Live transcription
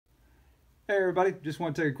Hey everybody, just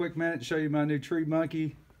want to take a quick minute to show you my new Tree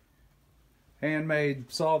Monkey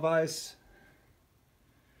handmade saw vise.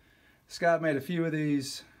 Scott made a few of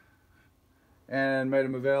these and made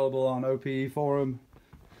them available on OPE forum.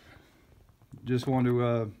 Just wanted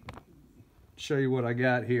to show you what I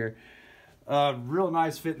got here. Real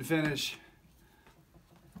nice fit and finish.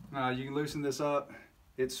 You can loosen this up.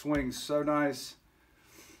 It swings so nice.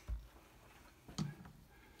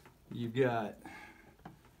 You've got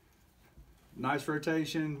nice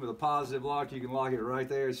rotation with a positive lock. You can lock it right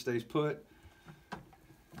there. It stays put.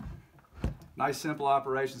 Nice simple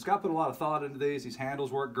operation. Scott put a lot of thought into these. These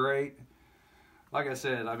handles work great. Like I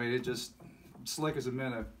said, I mean, it just slick as a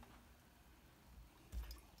minute.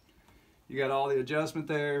 You got all the adjustment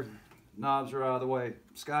there. Knobs are out of the way.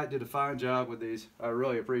 Scott did a fine job with these. I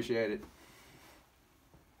really appreciate it.